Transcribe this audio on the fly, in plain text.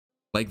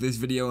Like this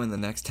video in the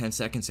next 10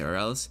 seconds or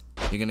else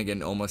you're gonna get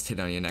an almost hit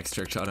on your next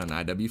trick shot on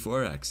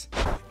IW4X.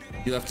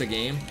 You left the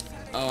game?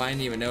 Oh, I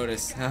didn't even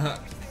notice.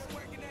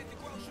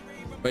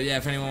 But yeah,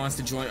 if anyone wants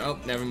to join, oh,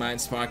 never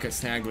mind. Spot got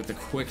snagged with the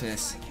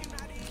quickness.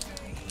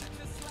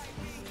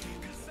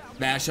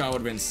 That shot would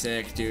have been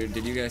sick, dude.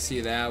 Did you guys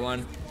see that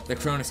one? The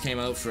Cronus came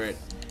out for it.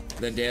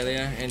 The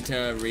Dahlia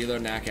into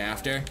reload knack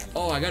after.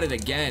 Oh, I got it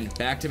again.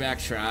 Back-to-back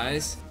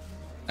tries.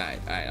 Alright,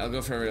 I'll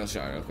go for a real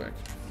shot real quick.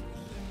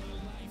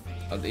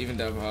 I'll even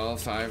dump all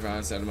 5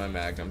 rounds out of my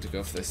Magnum to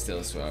go for the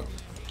still swap.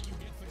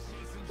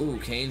 Ooh,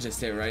 Kane just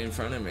stayed right in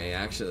front of me,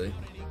 actually.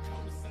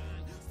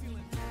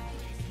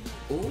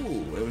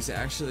 Ooh, it was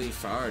actually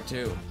far,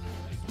 too.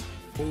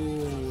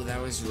 Ooh, that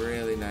was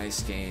really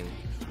nice, Kane.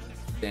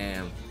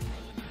 Damn.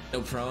 No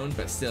prone,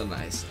 but still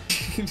nice.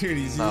 Dude,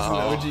 he's using the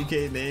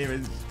OGK name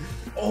and...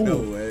 Oh. No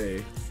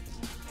way.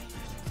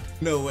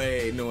 No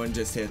way, no one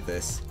just hit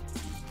this.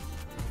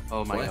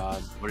 Oh my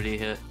god, what did he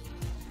hit?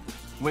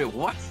 Wait,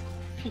 what?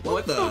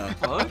 What the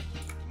fuck?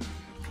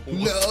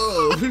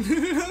 No!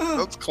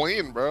 That's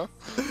clean, bro.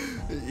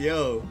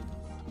 Yo.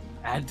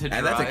 Add to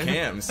drive. Add that to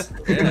cams.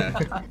 Yeah.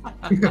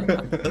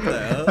 What the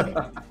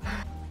hell?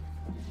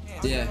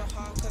 Yeah.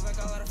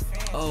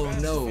 Oh,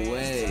 no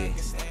way.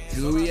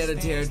 Gooey at a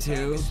tier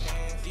 2.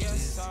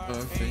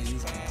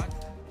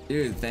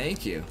 Dude,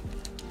 thank you.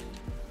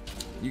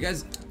 You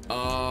guys...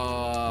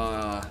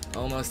 Oh,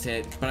 almost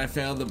hit. But I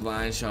failed the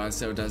blind shot,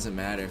 so it doesn't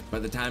matter.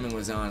 But the timing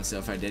was on, so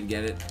if I did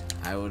get it,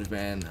 I would have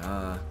been,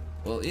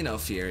 well, you know,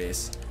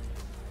 furious.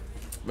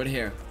 But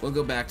here, we'll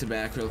go back to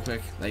back real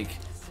quick. Like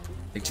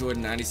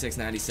Jordan 96,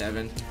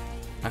 97.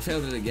 I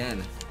failed it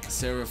again.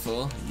 Server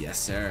full? Yes,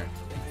 sir.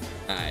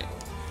 Alright.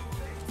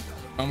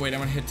 Oh, wait,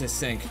 I'm gonna hit to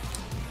sync.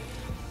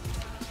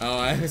 Oh,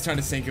 I was trying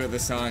to sync it with the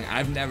song.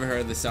 I've never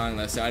heard the song,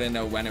 though, so I didn't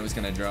know when it was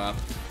gonna drop.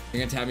 You're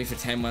gonna tab me for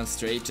 10 months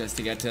straight just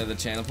to get to the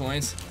channel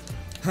points?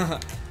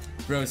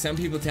 Bro, some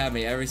people tab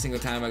me every single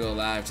time I go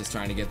live just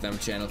trying to get them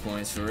channel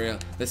points, for real.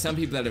 There's some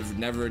people that have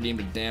never redeemed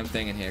a damn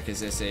thing in here because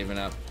they're saving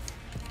up.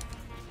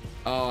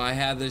 Oh, I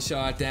had the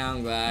shot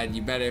down, Glad.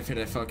 You better have hit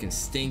a fucking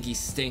stinky,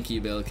 stinky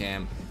bill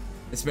cam.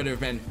 This better have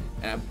been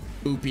a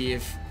boopy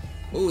if...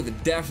 Oh, the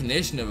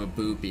definition of a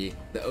boopy.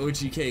 The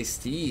OGK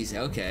steez,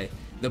 okay.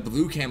 The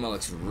blue camo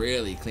looks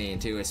really clean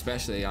too,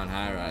 especially on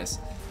high rise.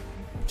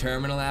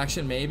 Terminal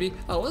action, maybe?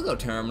 Oh, we'll go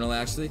terminal,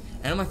 actually.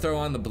 And I'm gonna throw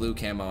on the blue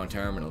camo on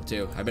terminal,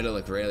 too. I bet it'll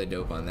look really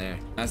dope on there.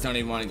 I just don't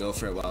even want to go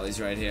for it while he's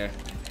right here.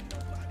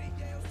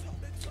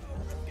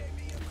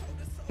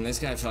 And this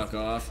guy fuck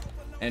off.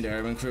 And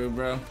Urban Crew,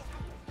 bro.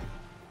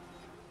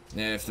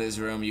 Yeah, if there's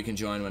room, you can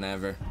join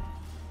whenever.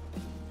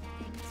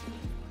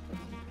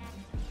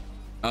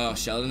 Oh,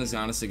 Sheldon is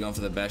honestly going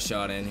for the best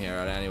shot in here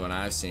out of anyone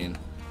I've seen.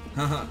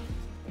 Haha.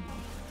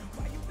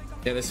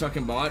 Yeah, this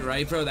fucking bot,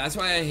 right, bro? That's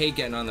why I hate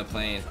getting on the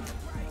plane.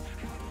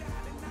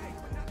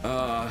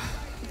 I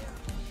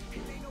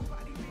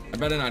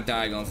better not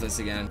die going for this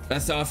again.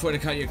 Best software to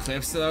cut your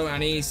clips, though.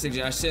 Any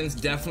suggestions?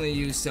 Definitely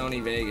use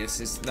Sony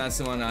Vegas. That's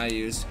the one I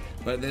use.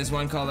 But there's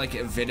one called like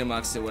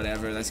Vidimux or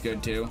whatever. That's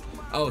good too.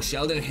 Oh,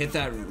 Sheldon hit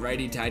that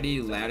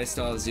righty-tighty ladder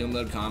stall zoom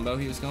load combo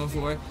he was going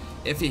for.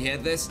 If he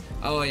hit this,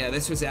 oh yeah,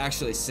 this was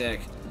actually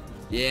sick.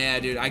 Yeah,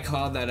 dude, I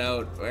called that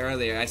out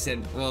earlier. I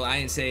said, well, I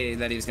didn't say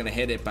that he was gonna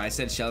hit it, but I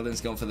said Sheldon's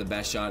going for the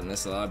best shot in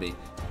this lobby.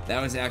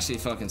 That was actually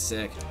fucking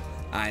sick.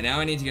 Alright, now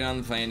I need to get on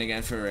the plane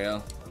again for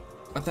real.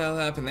 What the hell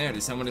happened there?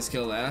 Did someone just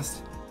kill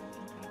last?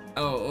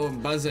 Oh,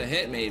 Buzzer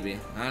hit maybe.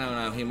 I don't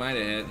know. He might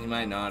have hit. He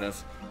might not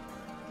have.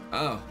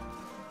 Oh.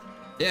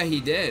 Yeah, he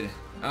did.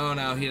 Oh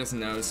no, he doesn't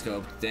know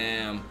scope.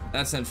 Damn.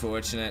 That's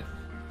unfortunate.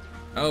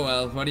 Oh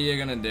well, what are you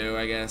gonna do,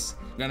 I guess?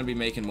 I'm gonna be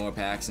making more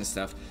packs and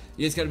stuff.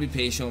 You just gotta be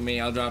patient with me.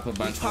 I'll drop a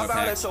bunch more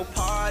packs.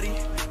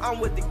 I'm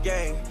with the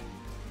gang.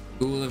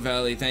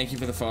 Gulavelli, thank you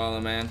for the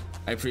follow, man.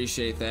 I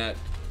appreciate that.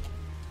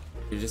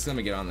 You're just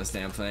gonna get on this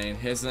damn plane.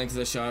 Here's the link to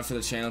the shot for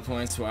the channel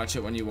points. Watch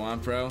it when you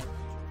want, bro.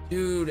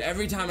 Dude,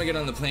 every time I get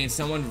on the plane,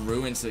 someone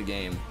ruins the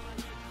game.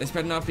 This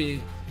better not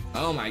be...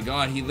 Oh my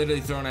god, he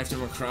literally throw knifed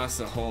him across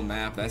the whole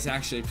map. That's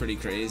actually pretty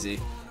crazy.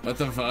 What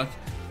the fuck?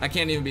 I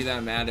can't even be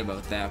that mad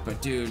about that.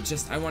 But dude,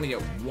 just I want to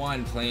get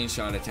one plane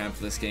shot attempt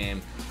this game.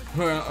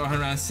 We're on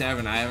round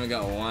 7. I haven't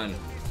got one.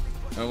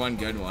 Or one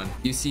good one.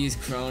 UC's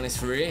Cronus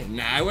free?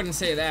 Nah, I wouldn't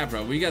say that,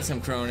 bro. We got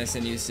some Cronus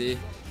in UC.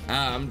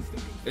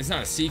 It's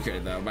not a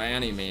secret though, by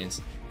any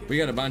means. We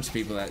got a bunch of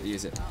people that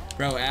use it.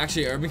 Bro,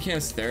 actually, Urban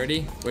Cam's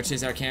 30, which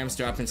is our cams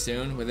dropping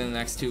soon, within the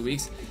next 2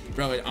 weeks.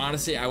 Bro,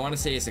 honestly, I want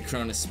to say it's a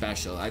Cronus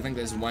special. I think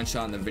there's one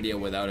shot in the video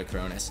without a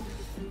Cronus.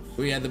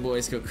 We had the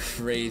boys go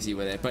crazy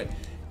with it, but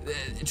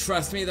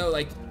trust me though,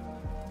 like,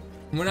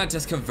 we're not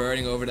just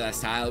converting over to that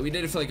style. We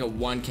did it for like a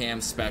one cam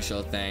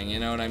special thing, you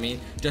know what I mean?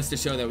 Just to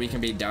show that we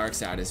can be dark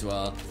side as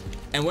well.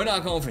 And we're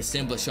not going for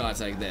simple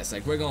shots like this.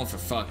 Like, we're going for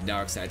fuck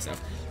dark side stuff.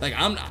 Like,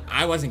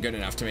 I wasn't good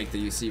enough to make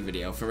the UC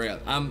video, for real.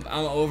 I'm an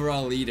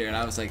overall leader, and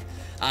I was like,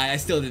 I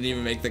still didn't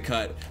even make the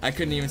cut. I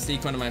couldn't even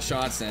sneak one of my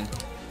shots in.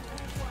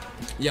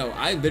 Yo,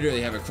 I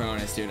literally have a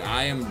Cronus, dude.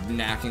 I am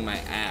knacking my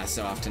ass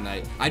off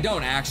tonight. I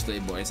don't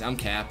actually, boys. I'm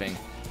capping.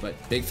 But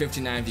big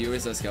 59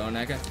 viewers, let's go,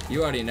 Neka.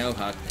 You already know,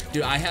 Huck.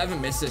 Dude, I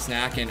haven't missed this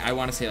knack in, I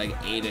want to say, like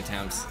 8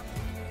 attempts.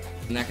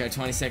 Neka,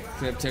 20-second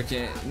clip took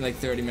it like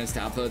 30 minutes to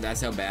upload. That's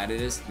how bad it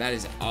is. That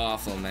is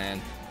awful,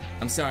 man.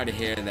 I'm sorry to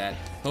hear that.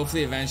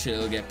 Hopefully, eventually,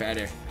 it'll get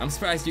better. I'm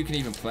surprised you can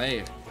even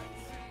play.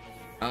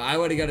 I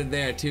would have got it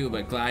there, too,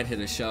 but Glide hit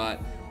a shot.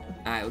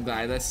 Alright,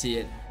 Glide, let's see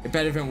it. It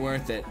better have been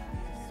worth it.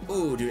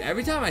 Ooh, dude,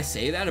 every time I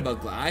say that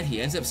about Glide,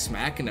 he ends up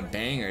smacking a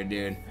banger,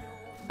 dude.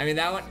 I mean,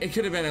 that one, it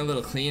could have been a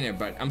little cleaner,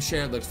 but I'm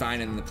sure it looked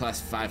fine in the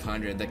plus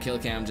 500. The kill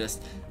cam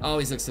just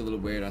always looks a little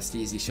weird on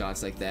steezy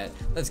shots like that.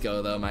 Let's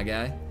go, though, my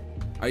guy.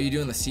 Are you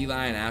doing the sea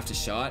lion after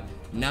shot?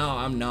 No,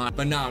 I'm not.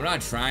 But no, I'm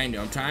not trying to.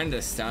 I'm trying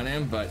to stun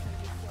him, but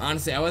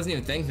honestly, I wasn't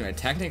even thinking of it.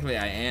 Technically,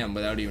 I am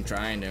without even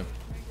trying to.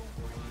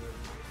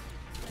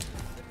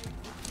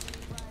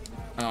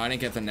 Oh, I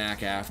didn't get the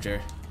knack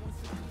after.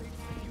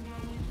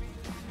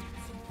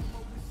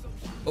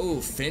 Oh,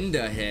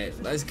 Finda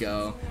hit. Let's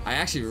go. I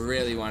actually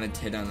really wanted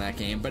to hit on that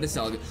game, but it's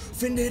all good.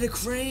 Finda hit a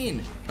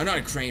crane. Oh, not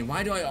a crane.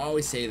 Why do I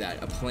always say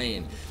that? A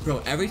plane.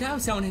 Bro, every time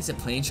someone hits a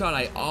plane shot,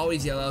 I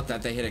always yell out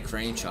that they hit a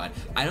crane shot.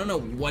 I don't know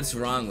what's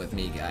wrong with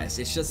me, guys.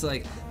 It's just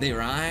like, they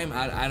rhyme.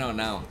 I don't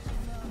know.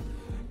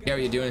 Get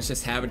what you're doing. It's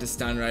just habit to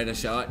stun right a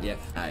shot. Yeah.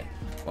 Alright.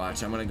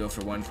 Watch. I'm going to go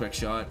for one quick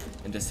shot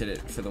and just hit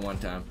it for the one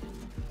time.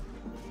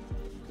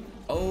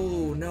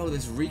 Oh, no.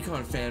 This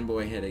Recon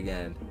fanboy hit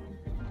again.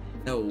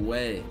 No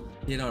way.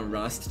 Hit on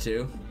Rust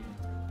too.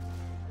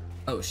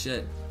 Oh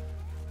shit.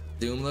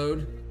 Zoom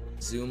load.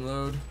 Zoom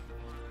load.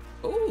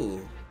 Oh.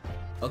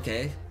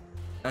 Okay.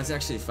 That's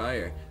actually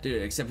fire.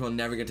 Dude, except we'll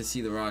never get to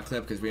see the raw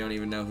clip because we don't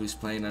even know who's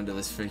playing under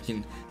this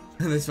freaking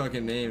this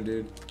fucking name,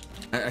 dude.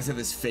 I said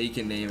this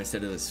faking name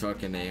instead of this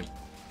fucking name.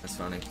 That's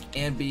funny.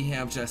 And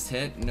B-Ham just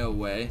hit. No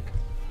way.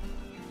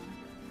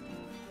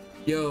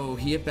 Yo,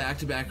 he hit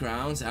back-to-back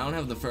rounds. I don't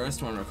have the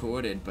first one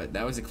recorded, but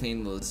that was a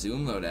clean little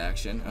zoom load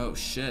action. Oh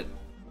shit.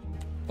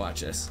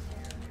 Watch this.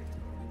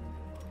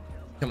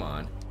 Come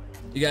on.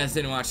 You guys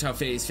didn't watch how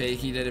fake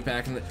he did it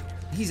back in the...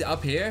 He's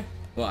up here?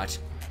 Watch.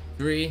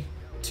 3,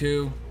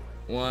 2,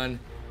 1,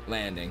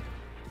 landing.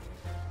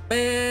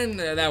 Man,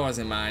 that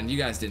wasn't mine. You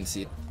guys didn't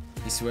see it.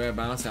 You swear it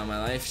bounced on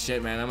my life?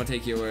 Shit, man, I'm gonna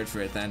take your word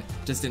for it then.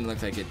 Just didn't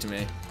look like it to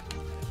me.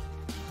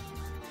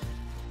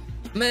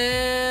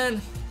 Man!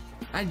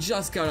 I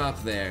just got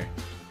up there.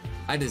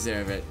 I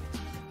deserve it.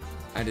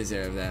 I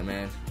deserve that,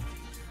 man.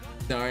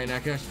 Sorry,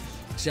 Neka.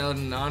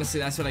 Sheldon, honestly,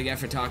 that's what I get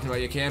for talking about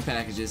your care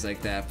packages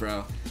like that,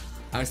 bro.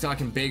 I was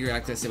talking big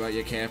reckless about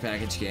your care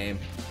package game,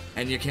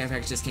 and your care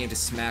package just came to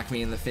smack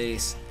me in the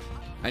face.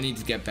 I need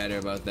to get better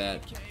about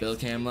that. Build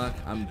cam luck?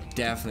 I'm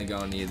definitely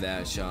gonna need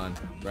that, Sean.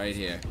 Right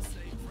here.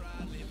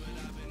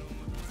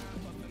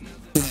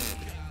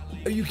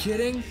 Are you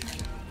kidding?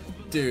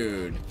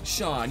 Dude,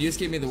 Sean, you just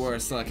gave me the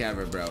worst luck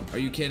ever, bro. Are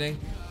you kidding?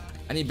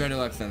 I need better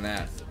luck than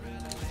that.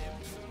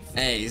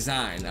 Hey,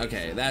 Zine.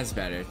 Okay, that's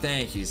better.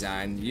 Thank you,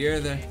 Zine.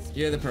 You're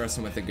the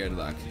person with the good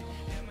luck.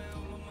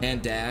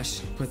 And Dash,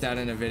 put that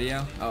in a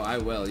video? Oh, I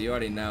will. You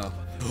already know.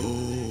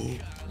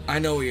 I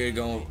know where you're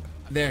going.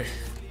 There.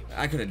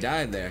 I could have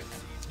died there.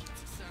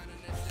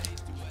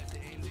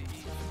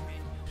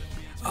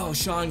 Oh,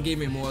 Sean gave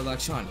me more luck.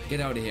 Sean,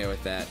 get out of here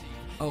with that.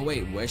 Oh,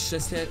 wait. Wish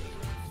just hit?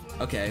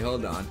 Okay,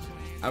 hold on.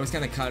 I was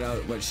gonna cut out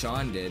what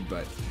Sean did,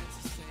 but...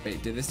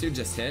 Wait, did this dude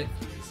just hit?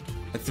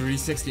 A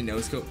 360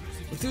 no-scope?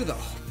 Through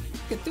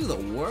the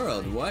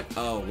world, what?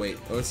 Oh, wait,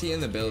 or was he in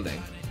the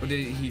building? Or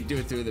did he do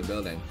it through the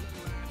building?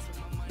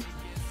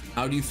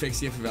 How do you fix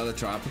the Favela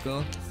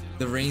Tropical?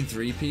 The Rain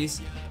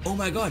 3-piece? Oh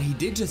my god, he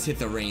did just hit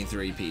the Rain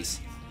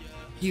 3-piece.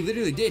 He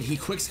literally did. He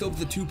quick-scoped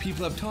the 2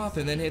 people up top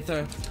and then hit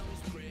the...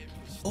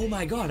 Oh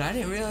my god, I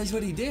didn't realize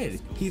what he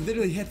did. He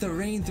literally hit the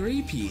Rain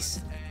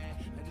 3-piece.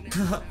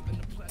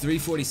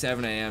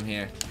 3:47 AM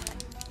here.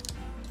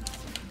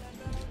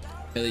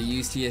 Really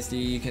use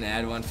TSD, you can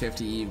add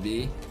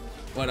 150 EV.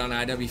 What, on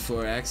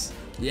IW4X?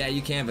 Yeah,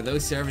 you can, but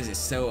those servers is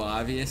so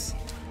obvious.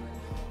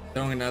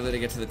 Throwing another to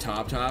get to the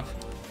top.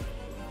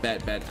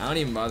 Bet. I don't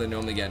even bother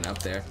normally getting up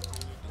there.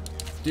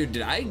 Dude,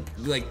 did I,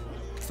 like,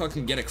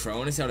 fucking get a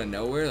Cronus out of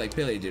nowhere? Like,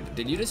 Billy, dude,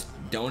 did you just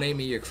donate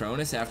me your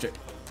Cronus after...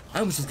 I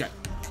almost just got...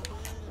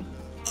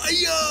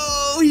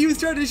 Yo! He was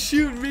trying to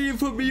shoot me and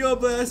put me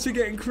up last for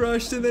getting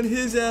crushed, and then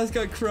his ass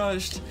got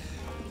crushed.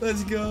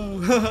 Let's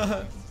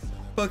go.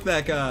 Fuck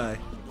that guy.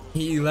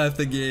 He left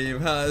the game.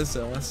 Huh,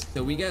 sauce.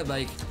 So we get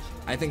like,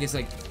 I think it's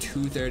like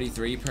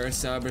 233 per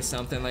sub or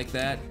something like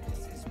that.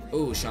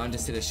 Oh, Sean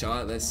just hit a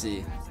shot. Let's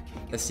see.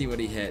 Let's see what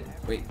he hit.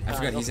 Wait, I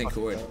forgot he's in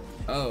court.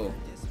 Oh,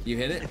 you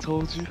hit it? I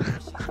told you.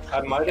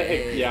 I might have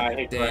hit, yeah, I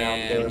hit ground.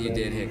 Damn, you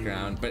did hit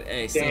ground. But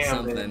hey, still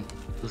something. Man.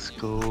 Let's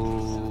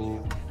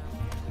go.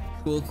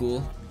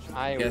 Cool.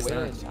 I wish.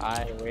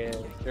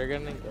 You're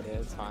gonna get it.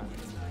 It's fine.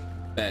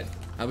 Bet.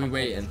 I'll be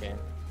waiting.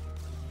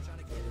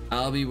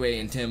 I'll be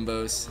waiting,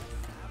 Timbos.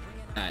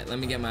 Alright, let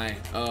me get my...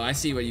 Oh, I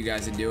see what you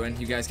guys are doing.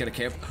 You guys gotta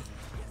care...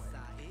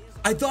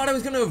 I thought I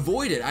was gonna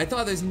avoid it. I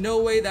thought there's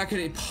no way that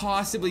could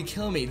possibly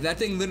kill me. That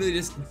thing literally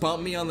just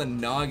bumped me on the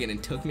noggin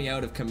and took me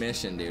out of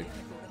commission, dude.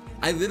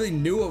 I literally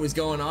knew what was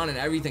going on and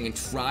everything and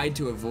tried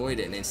to avoid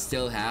it, and it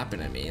still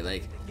happened to me.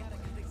 Like,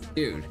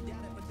 dude,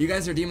 you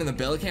guys are redeeming the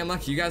bill cam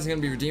luck. You guys are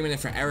gonna be redeeming it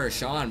for Error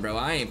Sean, bro.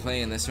 I ain't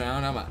playing this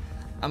round.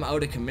 I'm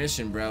out of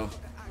commission, bro.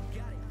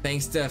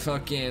 Thanks to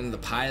fucking the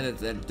pilot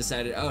that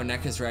decided, oh,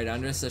 NECA's right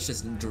under us, let's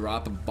just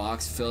drop a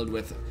box filled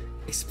with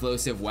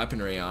explosive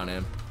weaponry on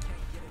him.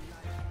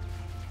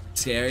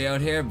 Scary out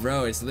here,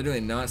 bro. It's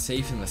literally not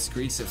safe in the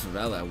streets of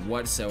favela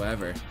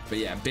whatsoever. But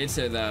yeah, bits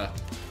are the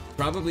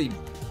probably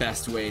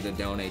best way to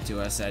donate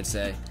to us, I'd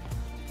say.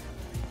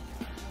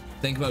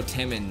 Think about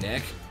Tim and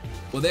Nick.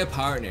 Well, they're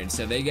partnered,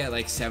 so they get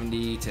like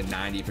 70 to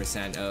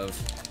 90% of,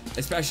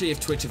 especially if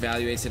Twitch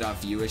evaluates it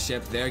off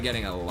viewership, they're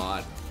getting a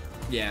lot.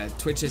 Yeah,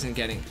 Twitch isn't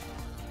getting,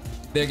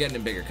 they're getting a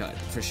bigger cut,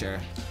 for sure.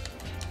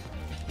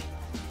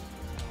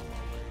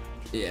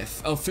 Yeah,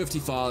 oh, 50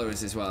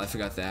 followers as well, I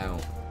forgot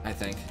that, I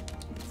think.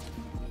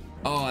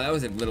 Oh, that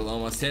was a little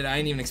almost hit. I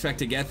didn't even expect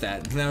to get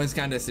that. That was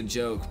kind of just a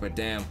joke, but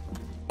damn.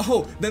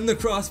 Oh, then the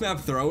cross-map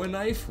throw-in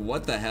knife?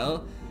 What the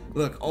hell?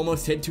 Look,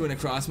 almost hit to in a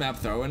cross-map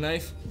throw-in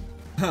knife.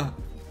 Huh.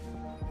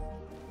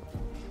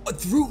 Oh,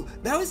 through,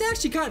 that was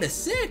actually kind of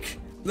sick.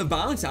 The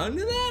bounce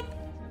under that?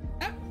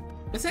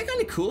 Was that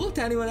kind of cool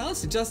to anyone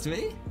else? Just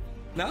me?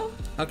 No?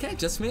 Okay,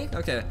 just me?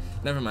 Okay,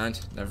 never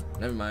mind.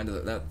 Never mind.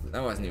 That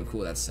wasn't even cool.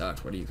 That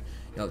sucked. What are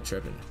y'all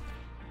tripping?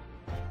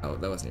 Oh,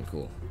 that wasn't even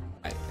cool.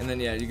 Right. And then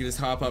yeah, you can just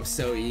hop up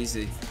so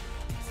easy.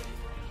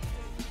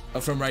 Oh,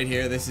 from right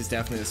here, this is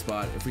definitely the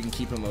spot. If we can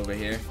keep him over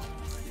here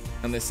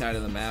on this side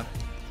of the map.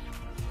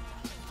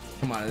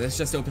 Come on, this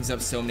just opens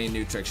up so many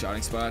new trick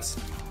shotting spots.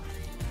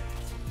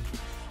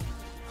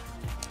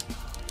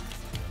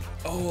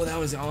 Oh, that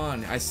was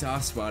on. I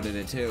soft spotted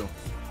it too.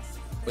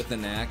 With the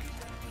knack.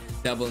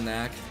 Double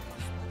knack.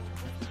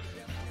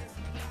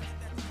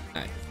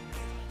 Alright.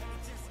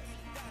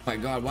 My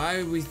god, why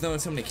are we throwing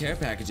so many care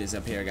packages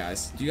up here,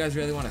 guys? Do you guys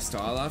really want to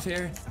stall off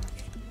here?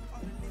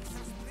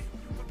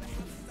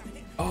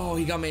 Oh,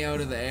 he got me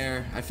out of the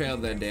air. I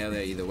failed the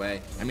daily either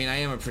way. I mean, I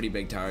am a pretty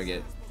big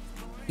target.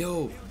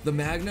 Yo, the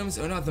magnums,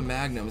 or not the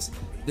magnums,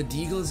 the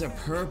deagles are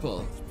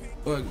purple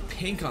or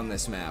pink on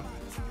this map.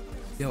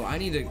 Yo, I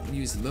need to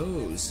use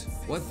those.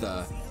 What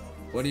the?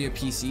 What are your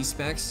PC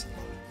specs?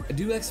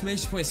 Do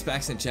exclamation point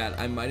specs in chat.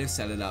 I might have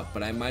set it up,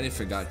 but I might have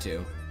forgot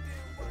to.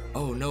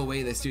 Oh, no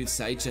way, this dude's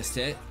sight just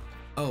hit.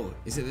 Oh,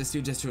 is it this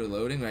dude just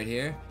reloading right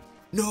here?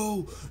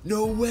 No,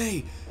 no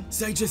way.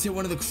 Sight just hit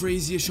one of the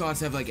craziest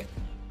shots I've like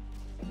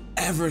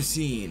ever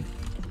seen.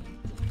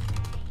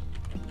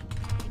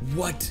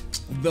 What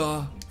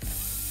the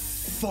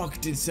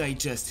fuck did Sight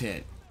just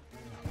hit?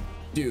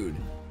 Dude.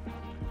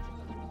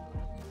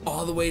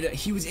 All the way to,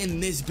 he was in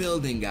this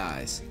building,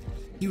 guys.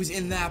 He was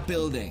in that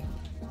building.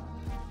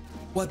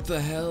 What the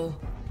hell?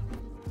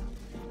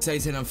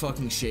 Sight said I'm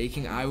fucking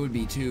shaking. I would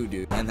be too,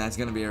 dude. And that's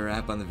gonna be a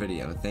wrap on the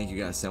video. Thank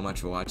you guys so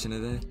much for watching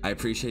today. I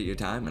appreciate your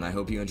time and I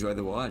hope you enjoyed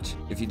the watch.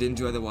 If you did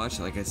enjoy the watch,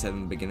 like I said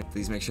in the beginning,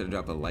 please make sure to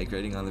drop a like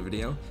rating on the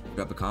video,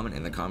 drop a comment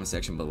in the comment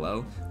section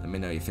below, let me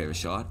know your favorite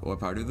shot or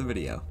part of the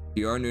video. If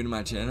you are new to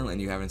my channel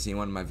and you haven't seen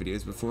one of my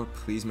videos before,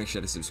 please make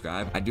sure to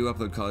subscribe. I do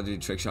upload Call of Duty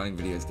trick shotting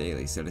videos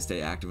daily, so to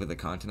stay active with the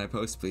content I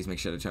post, please make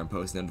sure to turn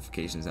post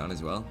notifications on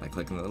as well by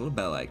clicking the little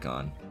bell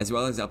icon. As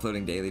well as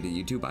uploading daily to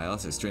YouTube, I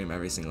also stream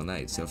every single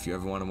night, so if you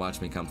ever want to watch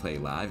me come play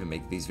live and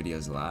make these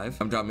videos live,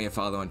 come drop me a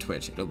follow on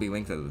Twitch. It'll be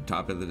linked at the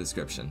top of the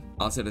description.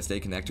 Also, to stay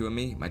connected with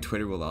me, my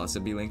Twitter will also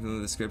be linked in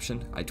the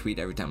description. I tweet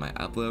every time I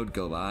upload,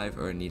 go live,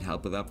 or need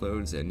help with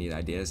uploads, or need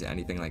ideas, or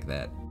anything like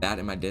that. That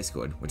and my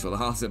Discord, which will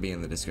also be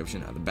in the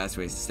description, are the best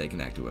ways to stay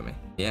connected with me.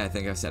 Yeah, I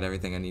think I've said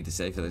everything I need to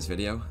say for this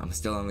video. I'm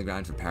still on the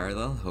grind for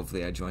Parallel.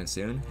 Hopefully I join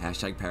soon.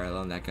 Hashtag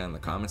Parallel NECA in the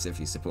comments if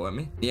you support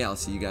me. Yeah, I'll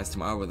see you guys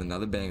tomorrow with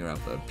another banger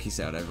upload.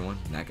 Peace out, everyone.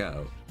 NECA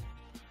out.